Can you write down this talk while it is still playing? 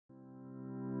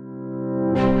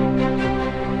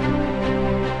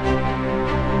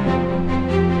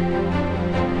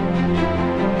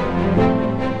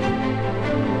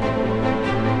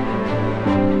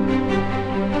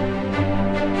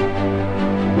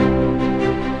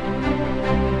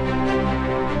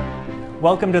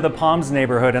Welcome to the Palms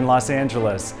neighborhood in Los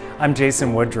Angeles. I'm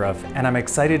Jason Woodruff, and I'm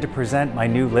excited to present my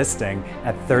new listing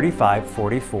at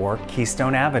 3544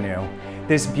 Keystone Avenue.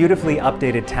 This beautifully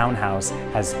updated townhouse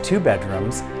has 2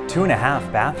 bedrooms,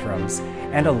 2.5 bathrooms,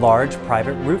 and a large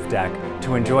private roof deck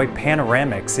to enjoy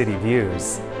panoramic city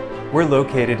views. We're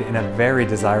located in a very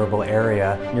desirable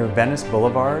area near Venice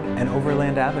Boulevard and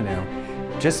Overland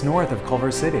Avenue, just north of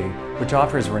Culver City, which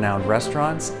offers renowned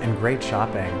restaurants and great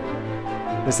shopping.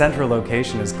 The central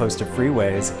location is close to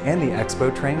freeways and the Expo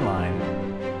train line.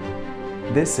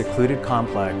 This secluded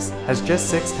complex has just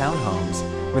 6 townhomes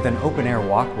with an open-air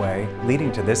walkway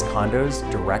leading to this condo's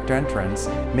direct entrance,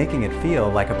 making it feel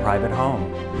like a private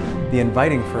home. The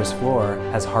inviting first floor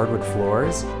has hardwood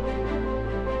floors,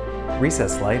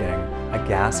 recessed lighting, a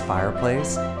gas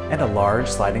fireplace, and a large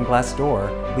sliding glass door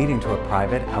leading to a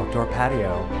private outdoor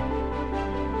patio.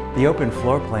 The open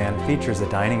floor plan features a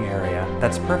dining area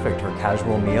that's perfect for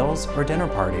casual meals or dinner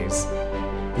parties.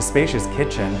 The spacious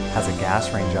kitchen has a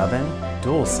gas range oven,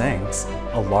 dual sinks,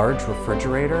 a large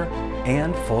refrigerator,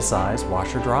 and full-size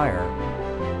washer-dryer.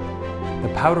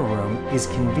 The powder room is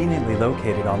conveniently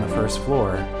located on the first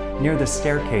floor, near the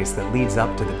staircase that leads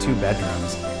up to the 2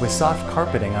 bedrooms, with soft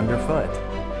carpeting underfoot.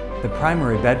 The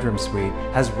primary bedroom suite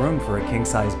has room for a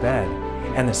king-size bed,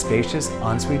 and the spacious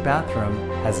ensuite bathroom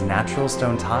has natural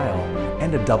stone tile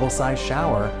and a double-sized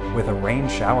shower with a rain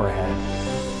shower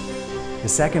head. The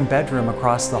second bedroom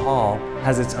across the hall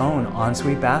has its own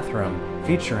ensuite bathroom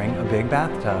featuring a big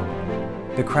bathtub.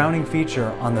 The crowning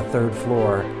feature on the 3rd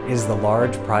floor is the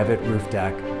large private roof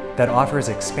deck that offers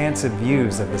expansive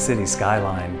views of the city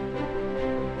skyline.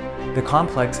 The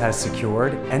complex has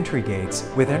secured entry gates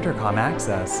with intercom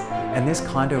access, and this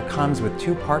condo comes with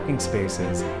 2 parking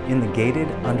spaces in the gated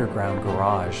underground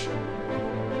garage.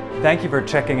 Thank you for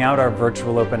checking out our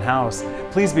virtual open house.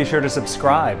 Please be sure to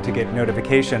subscribe to get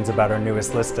notifications about our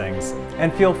newest listings,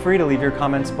 and feel free to leave your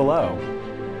comments below.